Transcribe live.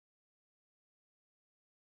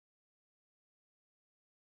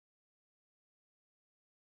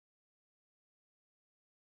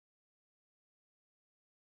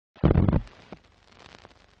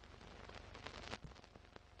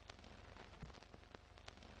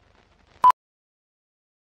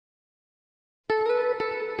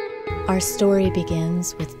Our story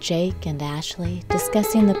begins with Jake and Ashley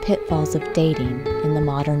discussing the pitfalls of dating in the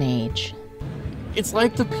modern age. It's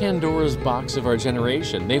like the Pandora's box of our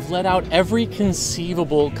generation. They've let out every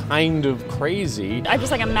conceivable kind of crazy. I'm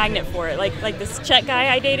just like a magnet for it, like this Czech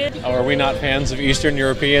guy I dated. Oh, are we not fans of Eastern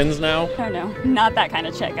Europeans now? Oh no, not that kind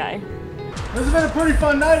of Czech guy. This has been a pretty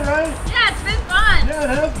fun night, right? Yeah, it's been fun. Yeah, it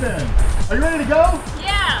has been. Are you ready to go?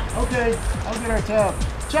 Yeah. Okay, I'll get our tab.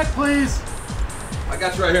 Check, please. I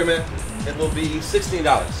got you right here, man. It will be $16.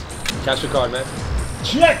 Cash your card, man.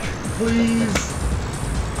 Check, please.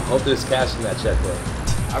 Hope there's cash in that checkbook.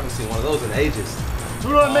 I haven't seen one of those in ages. Who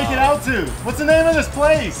do I make it out to? What's the name of this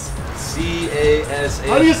place?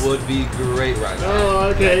 CASH would be great right now.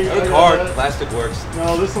 Oh, okay. Good card, plastic works.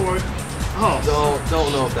 No, this will work. Oh.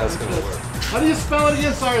 Don't know if that's gonna work. How do you spell it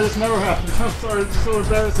again? Sorry, this never happened. I'm sorry, it's so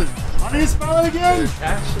embarrassing. How do you spell it again? Is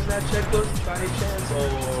there cash in that checkbook by any chance,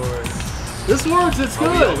 or? This works, it's good.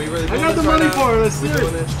 Are we really doing I got the this money right for it, it's we serious.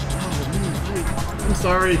 doing this? Oh, I'm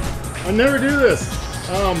sorry. I never do this.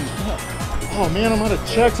 Oh man, I'm out of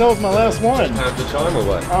checks. That was my last one. Time to charm or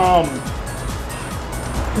what?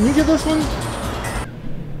 Can you get this one?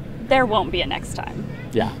 There won't be a next time.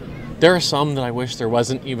 Yeah. There are some that I wish there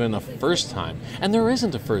wasn't even a first time. And there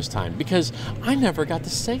isn't a first time because I never got to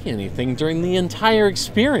say anything during the entire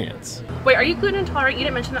experience. Wait, are you gluten intolerant? You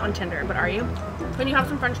didn't mention that on Tinder, but are you? Can you have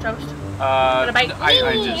some French toast? I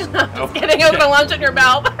just kidding. I was gonna lunch in your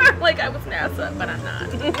mouth. Like I was NASA, but I'm not.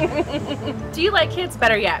 Do you like kids?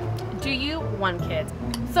 Better yet, do you want kids?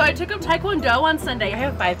 So I took up Taekwondo on Sunday. I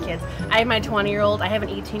have 5 kids. I have my 20-year-old, I have an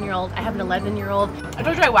 18-year-old, I have an 11-year-old. I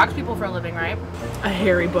told you I wax people for a living, right? A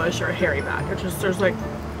hairy bush or a hairy back. It's just, there's like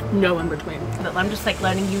no in between. But I'm just like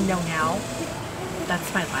letting you know now,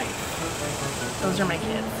 that's my life. Those are my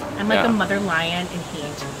kids. I'm like the mother lion in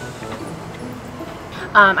Heat.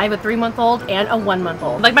 I have a 3-month-old and a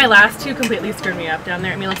 1-month-old. Like my last 2 completely screwed me up down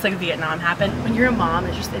there. I mean, it looks like Vietnam happened. When you're a mom,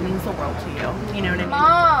 it means the world to you. You know what I mean?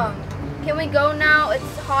 Mom, can we go now?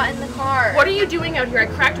 It's hot in the car. What are you doing out here? I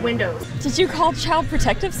cracked windows. Did you call Child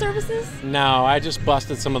Protective Services? No, I just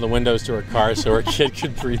busted some of the windows to her car so her kid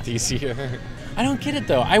could breathe easier. I don't get it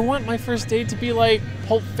though. I want my first date to be like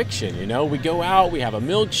Pulp Fiction, you know? We go out, we have a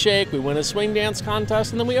milkshake, we win a swing dance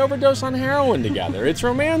contest, and then we overdose on heroin together. It's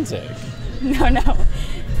romantic. No,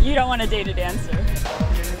 you don't want to date a dancer.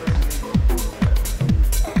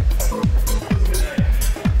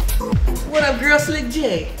 What up, girl? Slick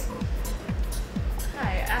J.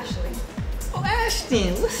 Hi, Ashley. Oh,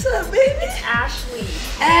 Ashton. What's up, baby? It's Ashley.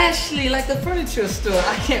 Ashley, like the furniture store.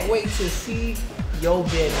 I can't wait to see your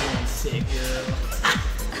bedroom set, girl.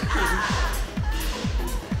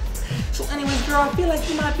 So anyways, girl, I feel like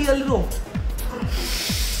you might be a little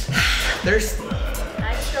thirsty. Can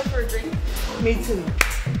I just go for a drink? Me too.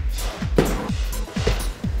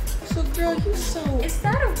 So girl, you so... Is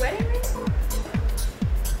that a wedding ring?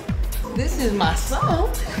 This is my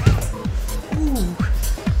song. Ooh.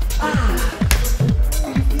 Ah.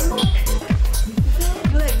 You feel it?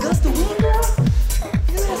 You let gust of wind, girl?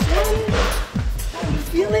 Feel that swelling? Oh, you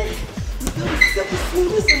feel it? You feel the silky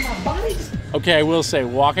smoothness in my body? Okay, I will say,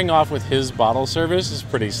 walking off with his bottle service is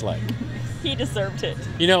pretty slick. He deserved it.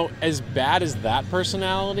 You know, as bad as that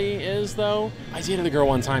personality is, though, I dated a girl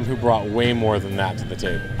one time who brought way more than that to the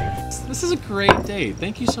table. This is a great date.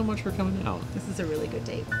 Thank you so much for coming out. This is a really good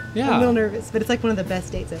date. Yeah. I'm a little nervous, but it's like one of the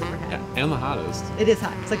best dates I've ever had. Yeah, and the hottest. It is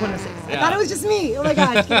hot. It's like 106. Yeah. I thought it was just me. Oh my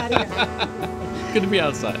gosh, get out of here. Good to be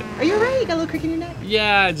outside. Are you alright? You got a little crick in your neck?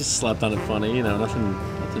 Yeah, I just slept on it funny. You know, nothing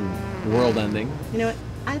world-ending. You know what?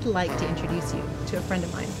 I'd like to introduce you to a friend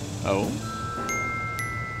of mine. Oh?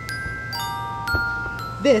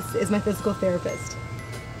 This is my physical therapist,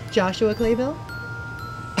 Joshua Claybill.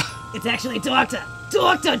 It's actually Dr.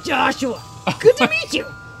 Joshua. Good to meet you.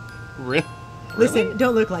 Really? Listen,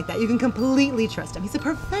 don't look like that. You can completely trust him. He's a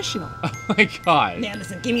professional. Oh my god. Now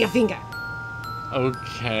listen, give me a finger.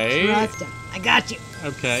 Okay. Trust him. I got you.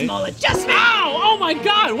 Okay. Small adjustment. Ow! Oh my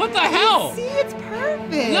god, what the hell? See, it's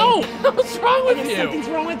perfect. No! What's wrong with And if you? something's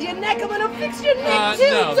wrong with your neck, I'm gonna fix your neck too.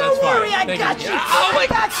 No, Don't worry, fine. I got you. Oh my I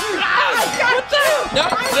got you. I got you.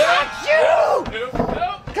 I got you.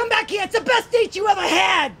 No. Come back here. It's the best date you ever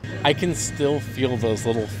had. I can still feel those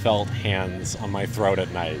little felt hands on my throat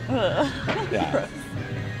at night. Yeah.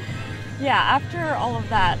 Yeah, after all of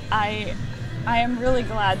that, I am really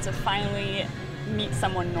glad to finally meet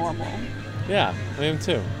someone normal. Yeah, I am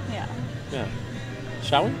too. Yeah. Yeah.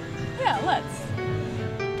 Shall we? Yeah, let's.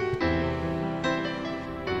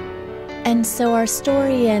 And so our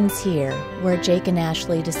story ends here, where Jake and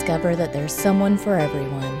Ashley discover that there's someone for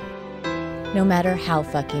everyone. No matter how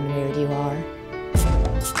fucking weird you are.